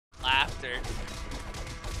faster.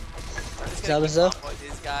 I'm just gonna keep Zabza? with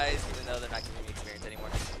these guys, even though they're not giving me experience anymore.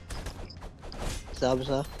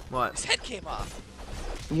 Zabza, What? His head came off.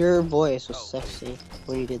 your voice was sexy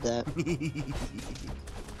when you did that.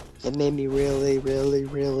 It made me really, really,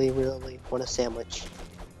 really, really want a sandwich.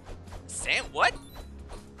 What?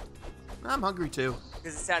 I'm hungry too.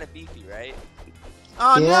 Because it sounded beefy, right?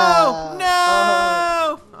 Oh Yeah.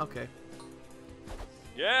 no! No! Okay.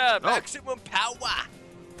 Yeah, maximum power.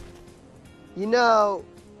 Yeah,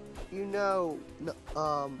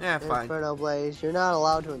 fine. Inferno Blaze, you're not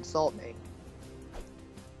allowed to insult me.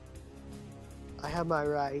 I have my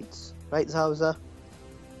rights. Right, Zabza?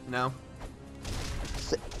 No.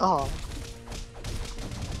 Oh.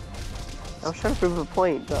 I was trying to prove a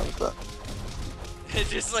point, Zabza. It's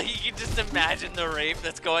just like, you can just imagine the rape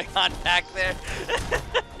that's going on back there.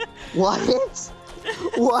 What?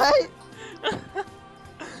 What?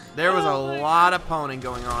 There was a lot of pwning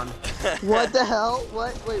going on. What the hell?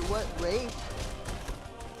 What? Wait, what? Rape?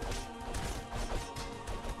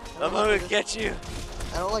 I'm gonna get you.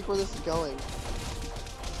 I don't like where this is going.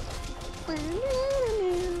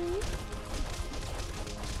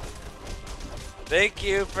 Thank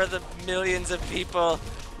you for the millions of people.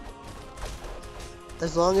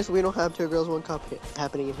 As long as we don't have 2 girls, 1 cup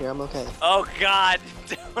happening in here, I'm okay. Oh God,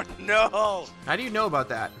 no. How do you know about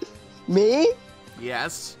that? Me?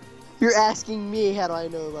 Yes. You're asking me how do I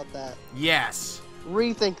know about that? Yes.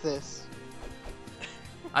 Rethink this.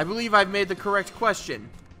 I believe I've made the correct question.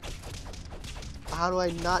 How do I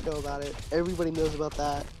not know about it? Everybody knows about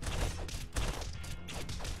that.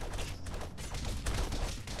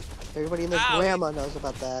 Everybody and their grandma knows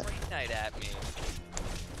about that. Great night at me.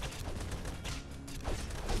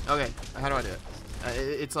 Okay, how do I do it?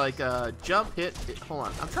 It's like jump, hit, hold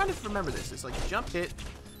on. I'm trying to remember this. It's like jump, hit,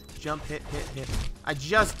 hit, hit. I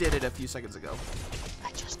just did it a few seconds ago.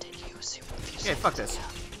 I just did you a few Okay, fuck this.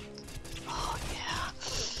 Oh yeah.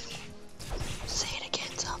 Say it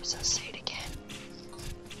again, Thompson. Say it again.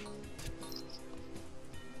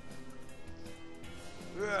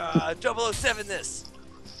 007 this.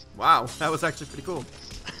 Wow, that was actually pretty cool.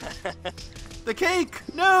 The cake!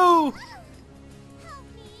 No!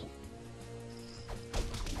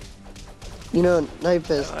 You know, Knife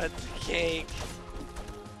Fist. What cake?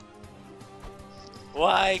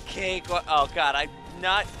 Why cake? Oh God, I'm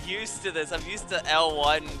not used to this. I'm used to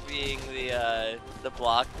L1 being the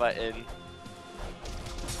block button.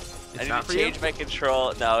 I need to change my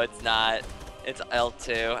control. No, it's not. It's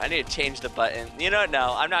L2. I need to change the button. You know,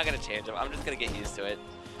 no, I'm not gonna change them. I'm just gonna get used to it.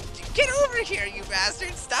 Get over here, you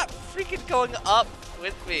bastard! Stop freaking going up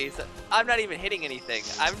with me. So, I'm not even hitting anything.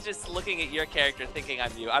 I'm just looking at your character thinking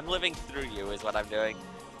I'm you. I'm living through you is what I'm doing.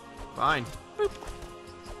 Fine. Boop.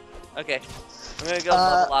 Okay. I'm gonna go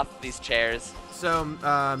level off these chairs. So,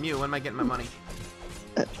 Mew, when am I getting my money?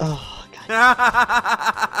 Oh,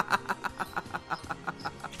 God.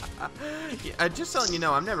 Yeah, just telling you,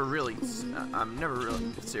 no, I'm never really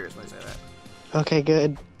serious when I say that. Okay,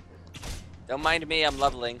 good. Don't mind me, I'm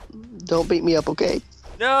leveling. Don't beat me up, okay?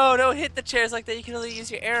 No, don't hit the chairs like that. You can only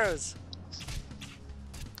use your arrows.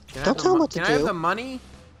 Don't tell him what to do. Can I have the money?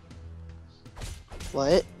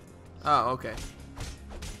 What? Oh, okay.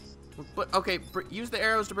 But okay, use the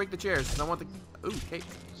arrows to break the chairs. 'Cause I want the cake.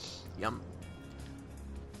 Yum.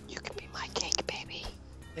 You can be my cake, baby.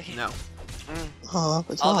 No. Oh,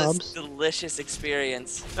 it's all Hobbs. this delicious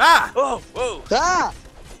experience. Ah! Whoa, whoa. Ah!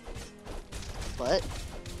 What?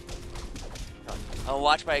 I'll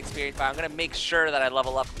watch my experience bar. I'm gonna make sure that I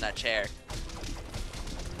level up from that chair.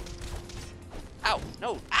 Ow,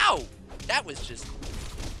 no, ow! That was just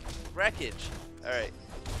wreckage. All right.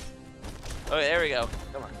 Oh, there we go.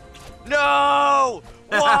 Come on. No!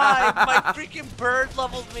 Why? My freaking bird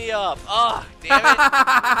leveled me up. Oh, damn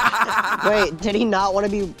it. Wait, did he not want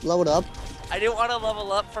to be leveled up? I didn't want to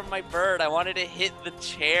level up from my bird. I wanted to hit the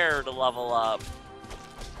chair to level up.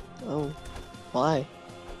 Oh, why?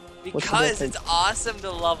 Because it's awesome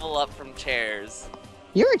to level up from chairs.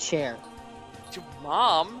 You're a chair. To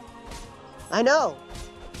Mom. I know.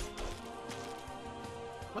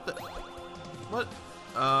 What the? What?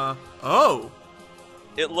 Oh.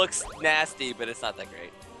 It looks nasty, but it's not that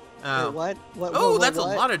great. Wait, what? Oh, that's a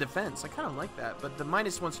lot of defense. I kind of like that, but the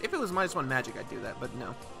 -1. If it was -1 magic, I'd do that, but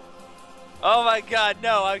no. Oh my God,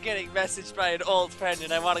 no! I'm getting messaged by an old friend,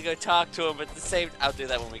 and I want to go talk to him. But the same, I'll do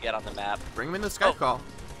that when we get on the map. Bring him in the Skype call.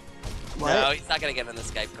 What? No, he's not gonna get in the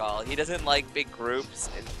Skype call. He doesn't like big groups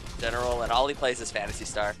in general, and all he plays is Phantasy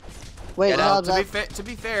Star. Wait, Well, Zobs, to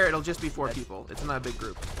be fair, it'll just be 4 people. It's not a big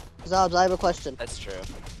group. Zobs, I have a question. That's true.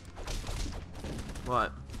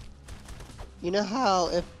 What? You know how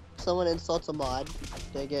if someone insults a mod,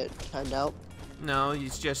 they get timed out? No,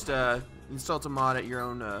 it's just insult a mod at your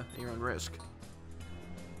own risk.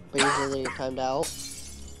 But usually they get timed out.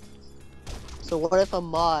 So what if a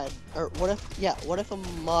mod, or what if a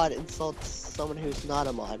mod insults someone who's not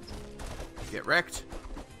a mod? Get wrecked.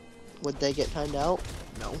 Would they get timed out?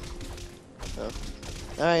 No. Oh.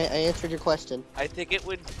 Alright, I answered your question. I think it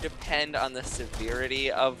would depend on the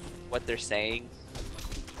severity of what they're saying.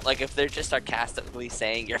 Like, if they're just sarcastically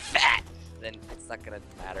saying you're fat, then it's not gonna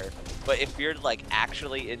matter. But if you're, like,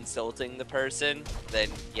 actually insulting the person, then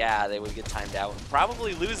yeah, they would get timed out.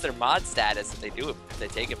 Probably lose their mod status if they do it, if they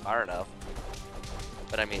take it far enough.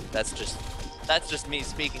 But I mean, that's just me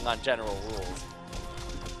speaking on general rules.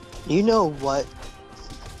 You know what,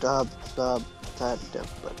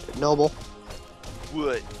 Noble?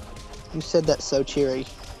 What? You said that so cheery.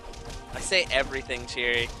 I say everything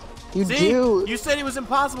cheery. You See? do. You said it was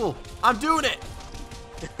impossible. I'm doing it.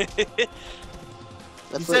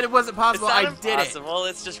 You said it wasn't possible. It's I not did it. impossible,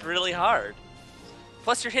 it's just really hard.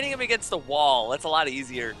 Plus, you're hitting him against the wall. That's a lot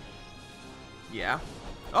easier. Yeah.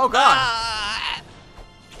 Oh God. Ah!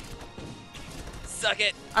 Suck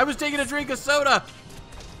it. I was taking a drink of soda.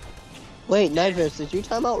 Wait, Nightvis, did you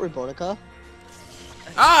time out Rebonica?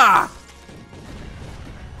 Ah!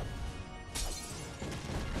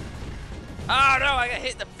 Oh no, I got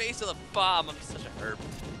hit in the face with a bomb. I'm such a herb.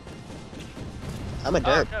 I'm a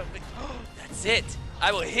derp. Oh, no. That's it.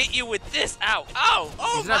 I will hit you with this. Ow. Ow.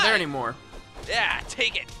 Oh, He's not there anymore. Yeah,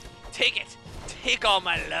 take it. Take it. Take all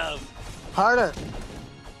my love. Harder.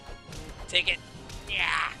 Take it.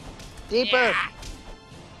 Yeah. Deeper. Yeah.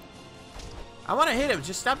 I want to hit him.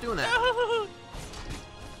 Just stop doing that. Whoa.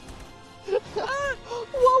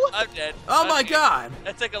 I'm dead. Oh my Okay. God.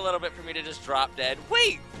 That took a little bit for me to just drop dead.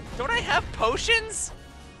 Wait, don't I have potions?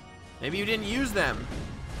 Maybe you didn't use them.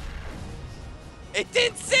 It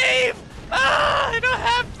did save! Ah, I don't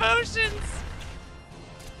have potions!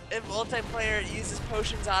 In multiplayer, it uses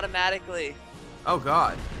potions automatically. Oh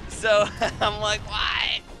God. So, I'm like,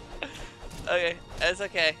 why? Okay, that's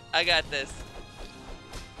okay. I got this.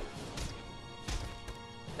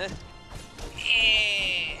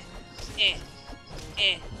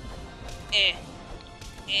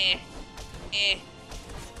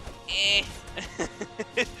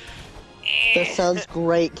 That sounds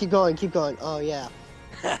great. Keep going, keep going. Oh, yeah.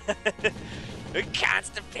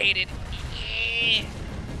 Constipated.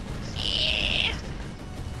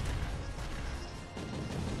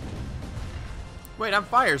 Wait, I'm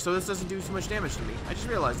fire, so this doesn't do so much damage to me. I just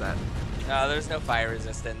realized that. No, there's no fire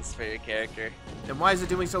resistance for your character. Then why is it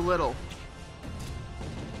doing so little?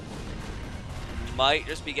 Might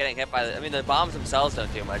just be getting hit by the... I mean, the bombs themselves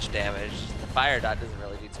don't do much damage. The fire dot doesn't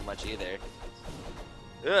really do too much either.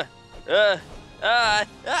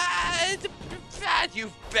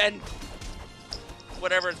 You've been...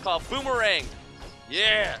 whatever it's called. Boomerang!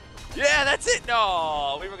 Yeah! Yeah, that's it!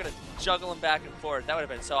 No! We were gonna juggle him back and forth. That would have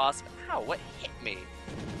been so awesome. Ow, what hit me?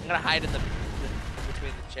 I'm gonna hide in the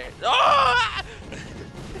between the chairs. Oh!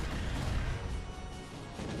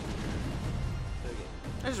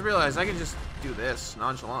 I just realized I can just do this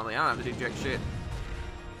nonchalantly. I don't have to do jack shit.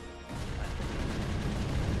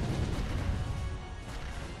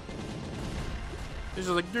 This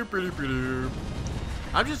is like doop doop doop.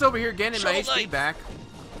 I'm just over here getting my Shovel HP Knight. back.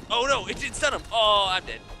 Oh no, it did stun him. Oh, I'm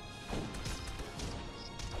dead.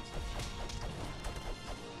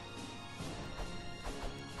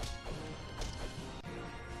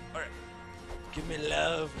 Alright. Give me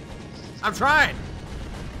love. I'm trying.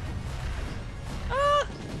 Ah.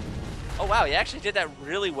 Oh wow, you actually did that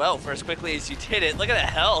really well for as quickly as you did it. Look at that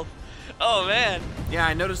health. Oh man. Yeah,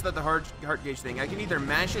 I noticed that the heart gauge thing. I can either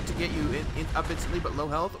mash it to get you up instantly but low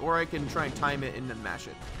health, or I can try and time it and then mash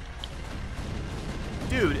it.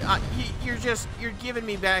 Dude, you're giving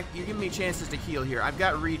me back. You're giving me chances to heal here. I've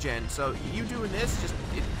got regen, so you doing this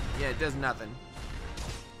it does nothing.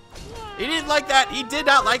 He didn't like that. He did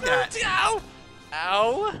not like that. Ow!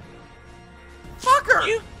 Ow!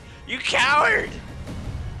 Fucker! You coward!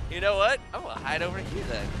 You know what? I'm gonna hide over here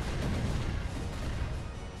then.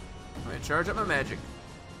 I'm gonna charge up my magic.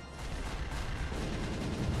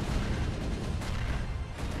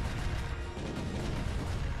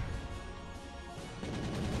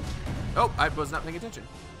 Oh, I was not paying attention.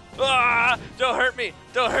 Ah! Don't hurt me!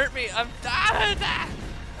 Don't hurt me! I'm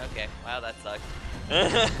okay, wow, that sucked.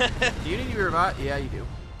 Do you need to be revived? Yeah, you do.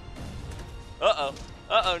 Uh-oh.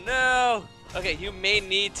 Uh-oh, no! Okay, you may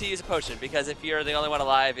need to use a potion, because if you're the only one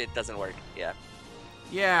alive, it doesn't work. Yeah.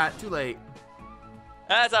 Yeah, too late.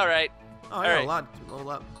 That's alright. Oh, I got a lot to roll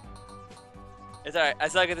up. It's alright. I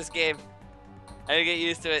suck at this game. I need to get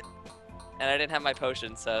used to it. and I didn't have my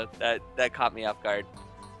potion, so that caught me off guard.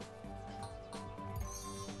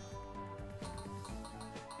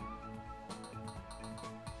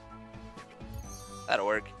 That'll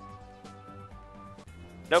work.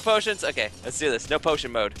 No potions? Okay, let's do this. No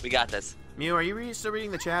potion mode. We got this. Mew, are you still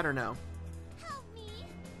reading the chat or no?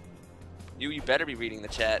 You better be reading the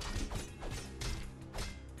chat.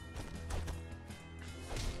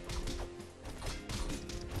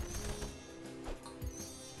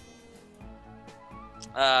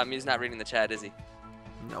 Mew's not reading the chat, is he?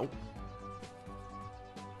 Nope.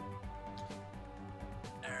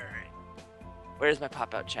 Alright. Where's my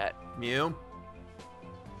pop-out chat? Mew?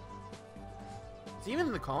 Is he even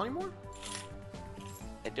in the call anymore?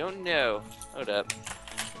 I don't know. Hold up.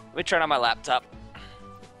 Let me turn on my laptop.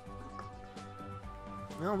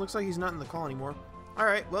 Well, looks like he's not in the call anymore.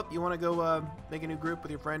 Alright, well, you want to go make a new group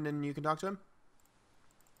with your friend and you can talk to him?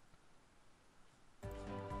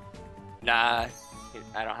 Nah.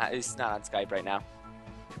 I don't have. He's not on Skype right now.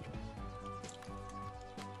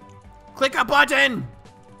 Click a button!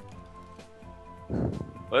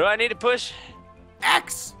 What do I need to push?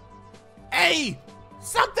 X! A!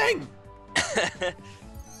 Something!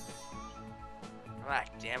 Ah,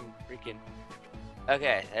 damn freaking.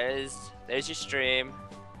 Okay, there's your stream.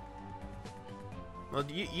 Well,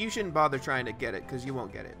 you shouldn't bother trying to get it, because you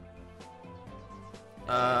won't get it.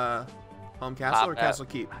 Home Castle or Castle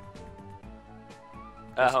Keep?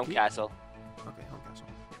 Home Keep? Castle. Okay, Home Castle.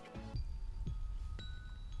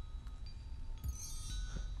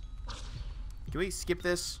 Can we skip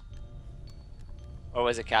this? Or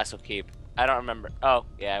was it Castle Keep? I don't remember. Oh,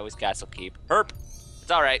 yeah, it was Castle Keep. Herp!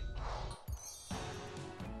 It's alright.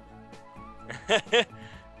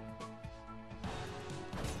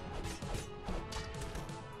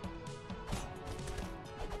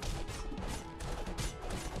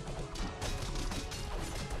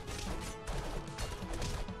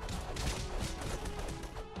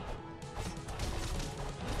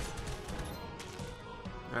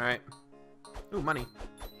 Alright. Ooh, money.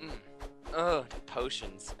 Oh,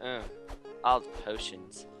 potions. All the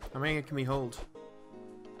potions. How many can we hold?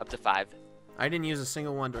 Up to 5. I didn't use a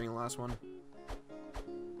single one during the last one.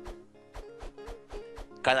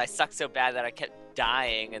 Because I sucked so bad that I kept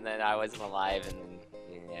dying and then I wasn't alive and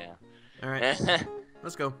yeah. Alright.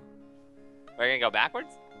 Let's go. We're gonna go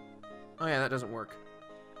backwards? Oh yeah, that doesn't work.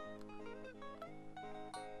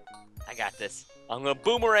 I got this. I'm gonna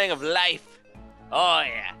boomerang of life. Oh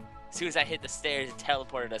yeah. As soon as I hit the stairs, it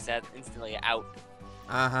teleported us instantly out.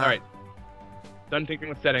 Uh-huh. All right. Done tinkering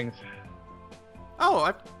with settings.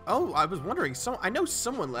 Oh, I was wondering. I know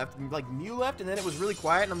someone left, like Mew left, and then it was really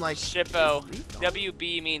quiet, and I'm like, Shippo.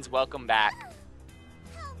 WB means welcome back.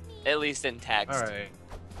 At least in text. All right.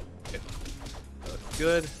 That's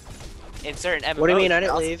good. In certain MMOs, What do you mean I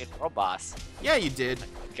didn't also leave? get World boss. yeah, you did.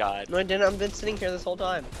 God. No, I didn't. I've been sitting here this whole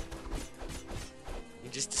time.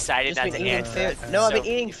 You just decided Just not been to eating answer. food. No, I've been So-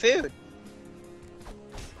 eating food.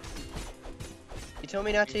 You told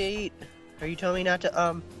me not to eat. Or you told me not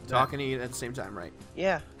to, Talk and eat at the same time, right?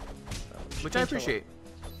 yeah. Which I appreciate.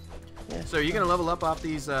 Yeah. So are you gonna level up off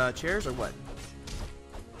these chairs or what?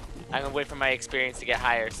 I'm gonna wait for my experience to get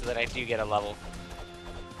higher so that I do get a level.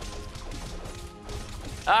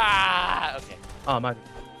 Ah, okay. Oh, my.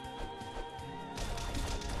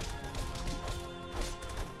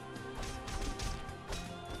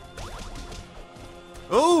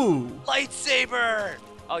 Ooh! Lightsaber!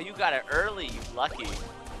 Oh, you got it early, you lucky.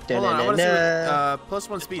 Hold on, I want to see Da-na-na-na. what,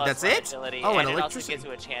 +1 speed. Plus That's one it? ability, Oh, and and it also electricity. gives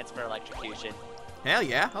you a chance for electrocution. Hell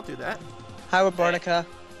yeah, I'll do that. Hi, Robertica.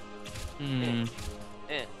 Hmm.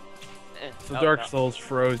 The Oh, Dark no. Souls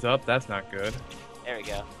froze up. That's not good. There we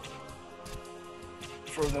go.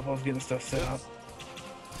 Froze up while I was getting stuff set up.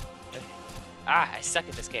 Ah, I suck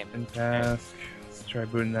at this game. And task. Let's try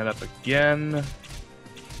booting that up again.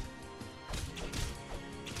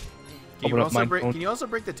 Open up mine phone. Can you also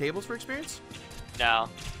break the tables for experience? No.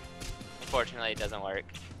 Unfortunately, it doesn't work.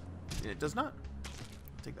 It does not.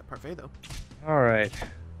 I'll take that parfait though. All right.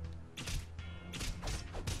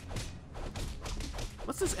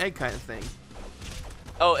 What's this egg kind of thing?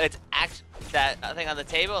 Oh, it's that thing on the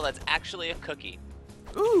table, that's actually a cookie.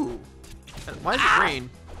 Ooh! Why is it green?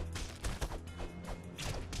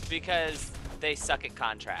 Because they suck at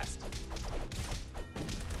contrast.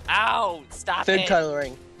 Ow! Stop Food it!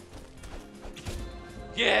 coloring.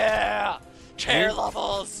 Yeah! Chair You-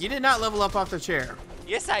 levels! You did not level up off the chair.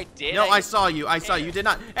 Yes, I did. No, I saw you. I saw you. You did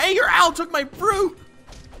not. Hey, your owl took my fruit!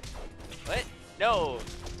 What? No.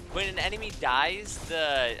 When an enemy dies,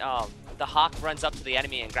 the hawk runs up to the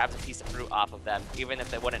enemy and grabs a piece of fruit off of them, even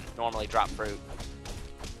if they wouldn't normally drop fruit.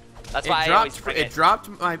 That's why I always bring it. It dropped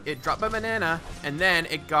my banana, and then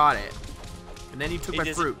it got it. And then you took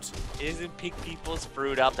my fruit. It doesn't pick people's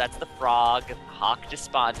fruit up. That's the frog. Hawk just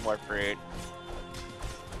spawns more fruit.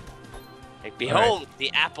 Like, behold, the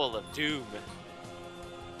apple of doom.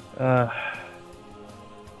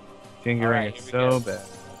 Fingering is so bad.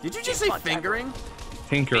 Did you just say fingering?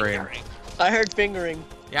 Tinkering. I heard fingering.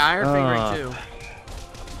 Yeah, I heard fingering too.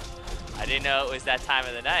 I didn't know it was that time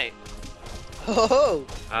of the night. Oh.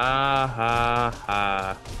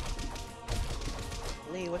 Ha.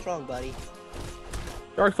 Lee, what's wrong, buddy?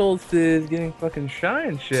 Dark Souls is getting fucking shy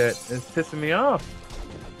and shit. It's pissing me off.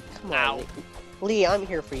 Come on, Lee. Lee, I'm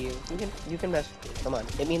here for you. You can mess with me. Come on,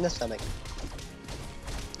 hit me in the stomach.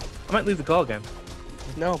 I might leave the call again.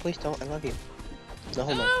 No, please don't. I love you. No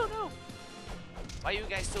homo. No. Why are you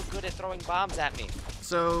guys so good at throwing bombs at me?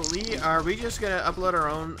 So, Lee, are we just gonna upload our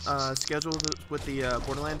own schedule with the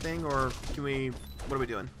Borderland thing, or can we? What are we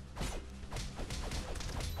doing?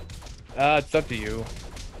 It's up to you.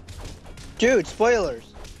 Dude,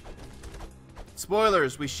 spoilers.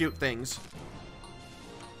 Spoilers. We shoot things.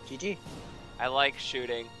 GG. I like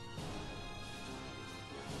shooting.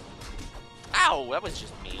 Ow, that was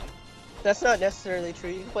just mean. That's not necessarily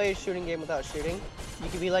true. You can play a shooting game without shooting. You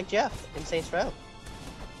can be like Jeff in Saints Row.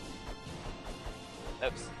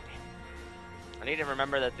 Oops. I need to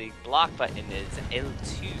remember that the block button is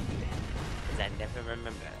L2. Because I never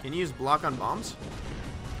remember. Can you use block on bombs?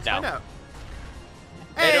 Let's No. find out.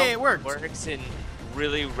 Hey, it worked. Works in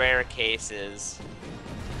really rare cases.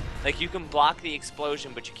 Like, you can block the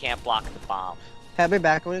explosion, but you can't block the bomb. Have me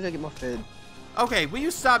back. I'm gonna go get more food. Okay, will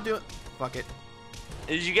you stop doing? Fuck it.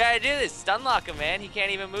 You gotta do this. Stun lock him, man. He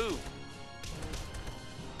can't even move.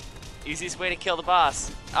 Easiest way to kill the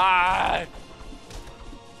boss. Ah!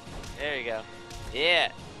 There you go.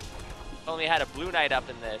 Yeah. Only had a blue knight up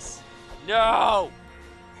in this. No!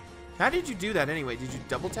 How did you do that anyway? Did you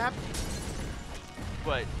double tap?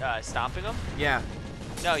 What, stomping them? Yeah.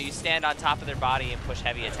 No, you stand on top of their body and push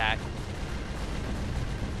heavy attack.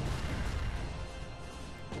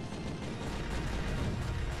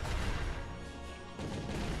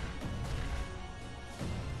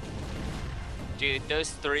 Dude, those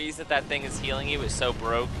threes that thing is healing you is so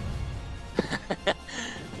broke.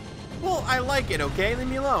 Well, I like it, okay? Leave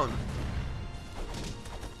me alone.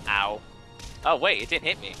 Ow. Oh, wait, it didn't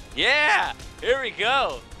hit me. Yeah! Here we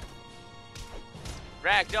go!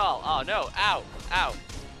 Ragdoll. Oh, no. Ow. Ow.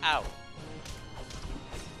 Ow.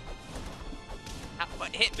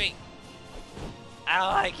 What hit me? I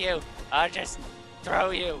don't like you. I'll just throw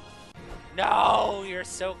you. No, you're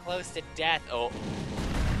so close to death. Oh.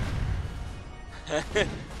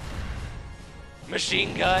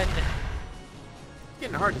 Machine gun. It's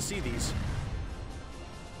getting hard to see these.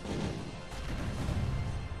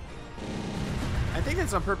 I think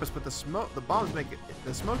that's on purpose, but the smoke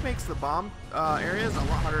makes the bomb areas a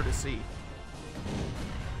lot harder to see.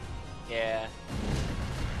 Yeah.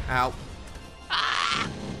 Ow. Ah!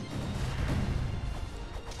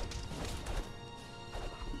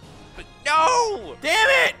 But no!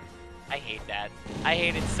 Damn it! I hate that. I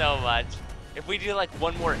hate it so much. If we do like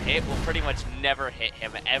one more hit, we'll pretty much never hit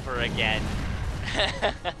him ever again.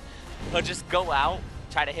 He'll just go out,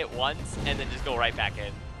 try to hit once, and then just go right back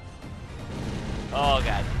in. Oh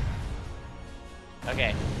god.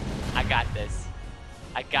 Okay. I got this.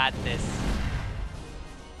 I got this.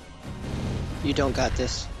 You don't got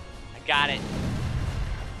this. I got it.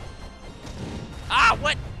 Ah,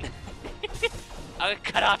 what? I'm gonna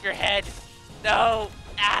cut off your head. No.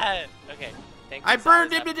 Ah. Okay. Thank you. I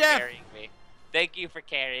burned him to death. Carrying me. Thank you for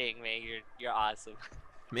carrying me. You're awesome.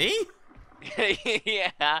 Me?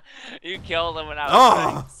 Yeah. You killed him when I was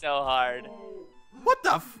trying so hard. What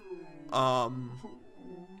the f...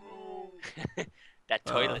 That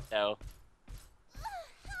toilet though.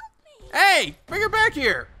 Hey! Bring her back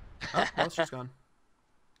here! Oh, well, she's gone.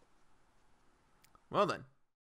 Well then.